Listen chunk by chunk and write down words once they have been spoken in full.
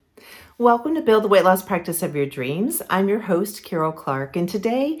Welcome to Build the Weight Loss Practice of Your Dreams. I'm your host, Karol Clark, and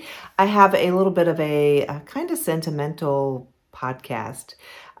today I have a little bit of a kind of sentimental podcast.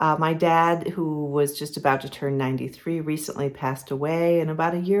 My dad, who was just about to turn 93, recently passed away, and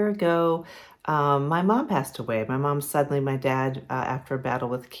about a year ago, my mom passed away. My mom suddenly, my dad, after a battle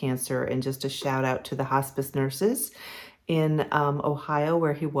with cancer, and just a shout out to the hospice nurses in Ohio,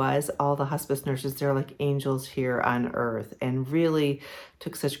 where he was. All the hospice nurses, they're like angels here on earth and really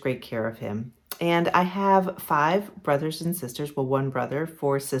took such great care of him. And I have 5 brothers and sisters. Well, 1 brother,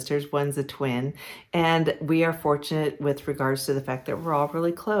 4 sisters, one's a twin. And we are fortunate with regards to the fact that we're all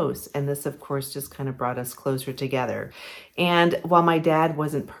really close. And this, of course, just kind of brought us closer together. And while my dad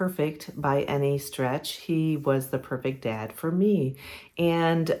wasn't perfect by any stretch, he was the perfect dad for me.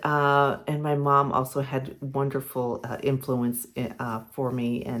 And my mom also had wonderful influence for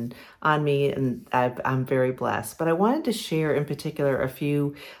me and on me, and I'm very blessed. But I wanted to share in particular a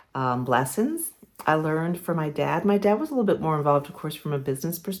few lessons I learned from my dad. My dad was a little bit more involved, of course, from a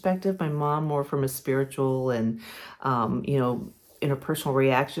business perspective. My mom more from a spiritual and,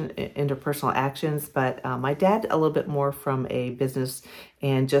 interpersonal actions. But my dad a little bit more from a business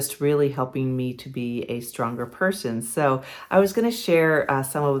and just really helping me to be a stronger person. So I was going to share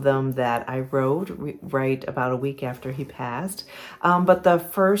some of them that I wrote right about a week after he passed. But the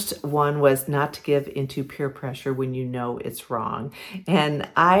first one was not to give into peer pressure when you know it's wrong. And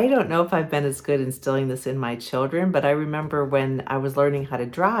I don't know if I've been as good instilling this in my children, but I remember when I was learning how to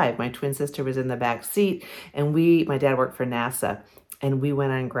drive, my twin sister was in the back seat, and my dad worked for NASA. And we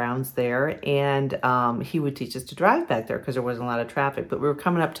went on grounds there, and he would teach us to drive back there because there wasn't a lot of traffic. But we were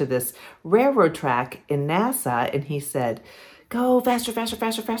coming up to this railroad track in NASA, and he said, "Go faster, faster,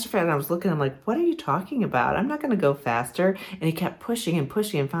 faster, faster, faster." And I was looking, I'm like, "What are you talking about? I'm not going to go faster." And he kept pushing and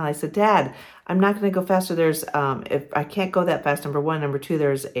pushing. And finally I said, "Dad, I'm not going to go faster. If I can't go that fast, number one. Number two,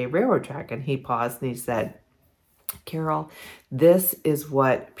 there's a railroad track." And he paused and he said, "Karol, this is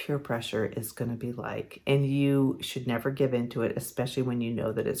what peer pressure is going to be like, and you should never give into it, especially when you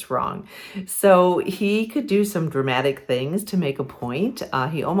know that it's wrong." So he could do some dramatic things to make a point.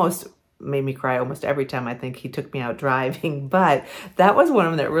 He almost made me cry almost every time I think he took me out driving, but that was one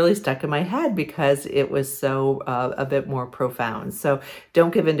of them that really stuck in my head because it was so a bit more profound. So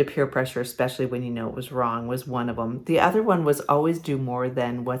don't give in to peer pressure, especially when you know it was wrong, was one of them. The other one was always do more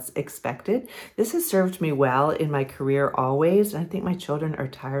than what's expected. This has served me well in my career always. And I think my children are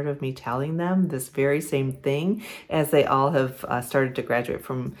tired of me telling them this very same thing as they all have started to graduate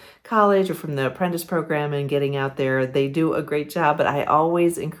from college or from the apprentice program and getting out there. They do a great job, but I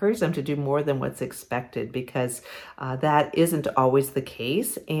always encourage them to do more than what's expected because that isn't always the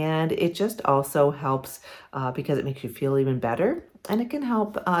case. And it just also helps because it makes you feel even better. And it can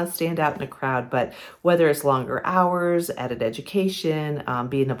help stand out in a crowd. But whether it's longer hours, added education,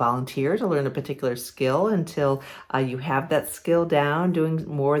 being a volunteer to learn a particular skill until you have that skill down, doing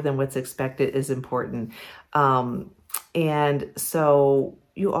more than what's expected is important. And so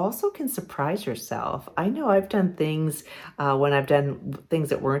you also can surprise yourself. I know I've done things when I've done things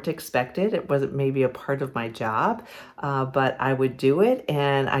that weren't expected. It wasn't maybe a part of my job, but I would do it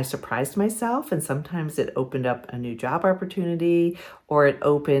and I surprised myself. And sometimes it opened up a new job opportunity or it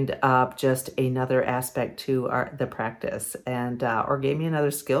opened up just another aspect to the practice and or gave me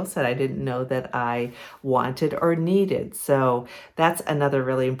another skill set I didn't know that I wanted or needed. So that's another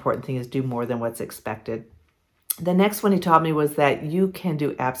really important thing is do more than what's expected. The next one he taught me was that you can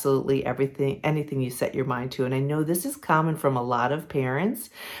do absolutely everything, anything you set your mind to. And I know this is common from a lot of parents.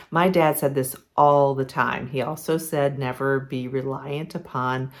 My dad said this all the time. He also said never be reliant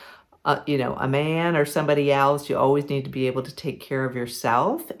upon a man or somebody else. You always need to be able to take care of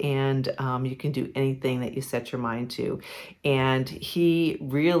yourself, and you can do anything that you set your mind to. And he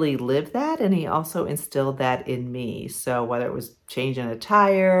really lived that, and he also instilled that in me. So whether it was changing a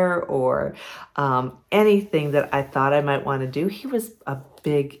tire or anything that I thought I might want to do, he was a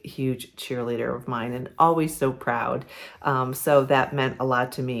big, huge cheerleader of mine and always so proud. So that meant a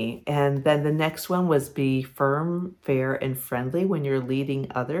lot to me. And then the next one was be firm, fair, and friendly when you're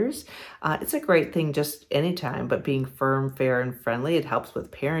leading others. It's a great thing just anytime, but being firm, fair, and friendly, it helps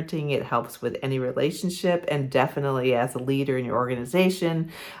with parenting. It helps with any relationship and definitely as a leader in your organization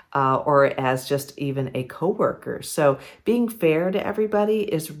or as just even a coworker. So being fair to everybody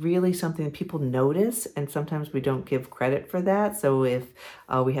is really something that people notice, and sometimes we don't give credit for that. So if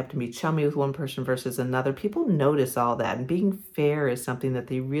we have to be chummy with one person versus another. People notice all that, and being fair is something that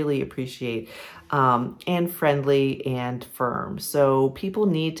they really appreciate, and friendly and firm. So people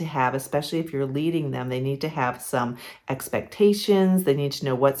need to have, especially if you're leading them, they need to have some expectations. They need to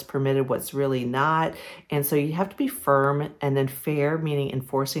know what's permitted, what's really not. And so you have to be firm, and then fair, meaning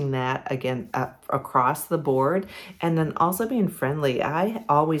enforcing that again across the board. And then also being friendly. I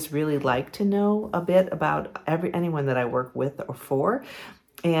always really like to know a bit about anyone that I work with or for.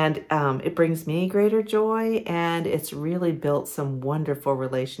 And it brings me greater joy, and it's really built some wonderful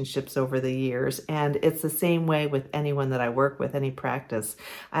relationships over the years. And it's the same way with anyone that I work with, any practice.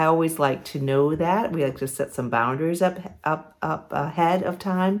 I always like to know that. We like to set some boundaries up ahead of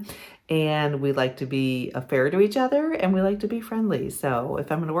time, and we like to be fair to each other, and we like to be friendly. So if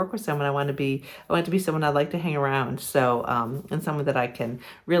I'm going to work with someone, I want it to be someone I like to hang around. So and someone that I can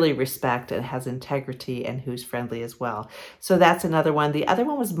really respect and has integrity and who's friendly as well. So that's another one. The other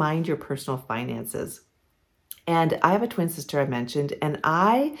one was mind your personal finances. And I have a twin sister I mentioned, and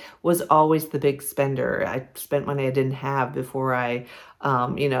I was always the big spender. I spent money I didn't have before I,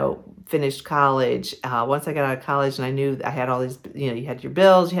 finished college. Once I got out of college and I knew I had all these, you had your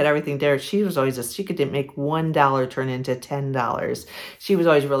bills, you had everything there. She was always she could make $1 turn into $10. She was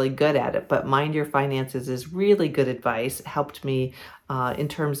always really good at it. But mind your finances is really good advice. It helped me in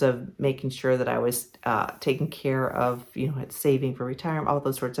terms of making sure that I was taking care of, saving for retirement, all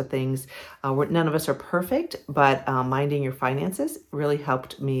those sorts of things. None of us are perfect, but minding your finances really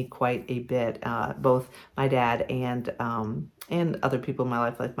helped me quite a bit, both my dad and other people in my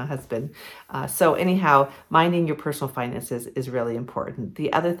life, like my husband. So anyhow, minding your personal finances is really important.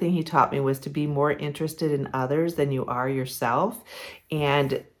 The other thing he taught me was to be more interested in others than you are yourself.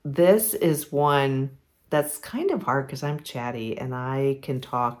 And this is one that's kind of hard because I'm chatty and I can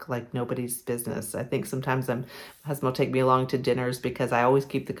talk like nobody's business. I think sometimes my husband will take me along to dinners because I always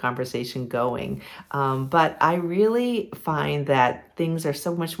keep the conversation going. But I really find that things are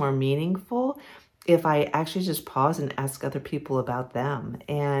so much more meaningful if I actually just pause and ask other people about them.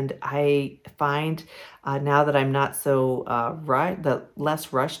 And I find now that I'm not so the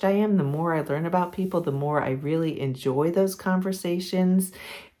less rushed I am, the more I learn about people, the more I really enjoy those conversations.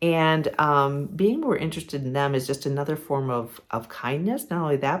 And being more interested in them is just another form of kindness. Not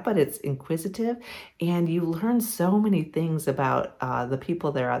only that, but it's inquisitive. And you learn so many things about the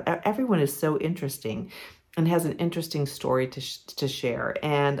people there. Everyone is so interesting and has an interesting story to share.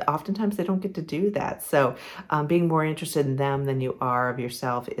 And oftentimes they don't get to do that. So being more interested in them than you are of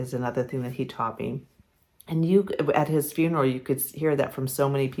yourself is another thing that he taught me. And at his funeral, you could hear that from so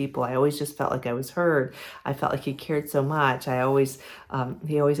many people. I always just felt like I was heard. I felt like he cared so much. He always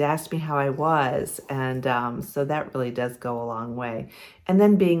asked me how I was. And so that really does go a long way. And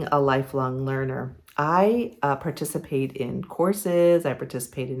then being a lifelong learner. I participate in courses. I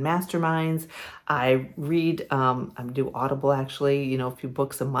participate in masterminds. I read, I do Audible actually, a few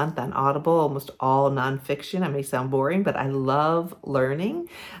books a month on Audible, almost all nonfiction. I may sound boring, but I love learning.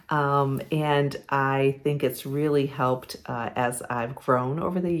 And I think it's really helped as I've grown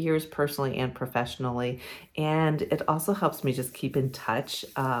over the years, personally and professionally. And it also helps me just keep in touch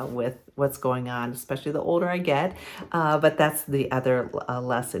with what's going on, especially the older I get. But that's the other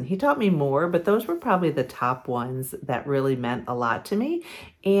lesson. He taught me more, but those were probably the top ones that really meant a lot to me.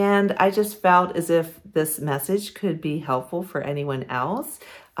 And I just felt as if this message could be helpful for anyone else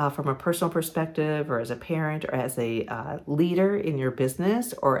from a personal perspective, or as a parent, or as a leader in your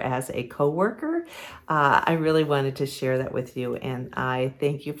business, or as a coworker. I really wanted to share that with you, and I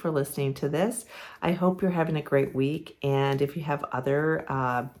thank you for listening to this. I hope you're having a great week, and if you have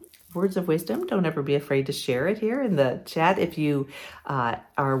other words of wisdom, don't ever be afraid to share it here in the chat. If you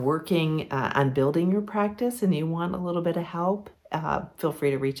are working on building your practice and you want a little bit of help, feel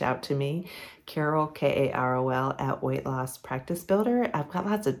free to reach out to me, Karol, Karol, at Weight Loss Practice Builder. I've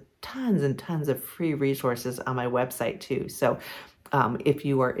got tons and tons of free resources on my website too. So if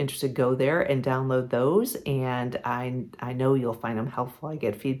you are interested, go there and download those. And I know you'll find them helpful. I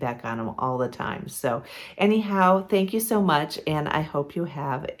get feedback on them all the time. So anyhow, thank you so much. And I hope you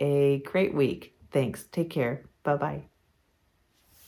have a great week. Thanks. Take care. Bye-bye.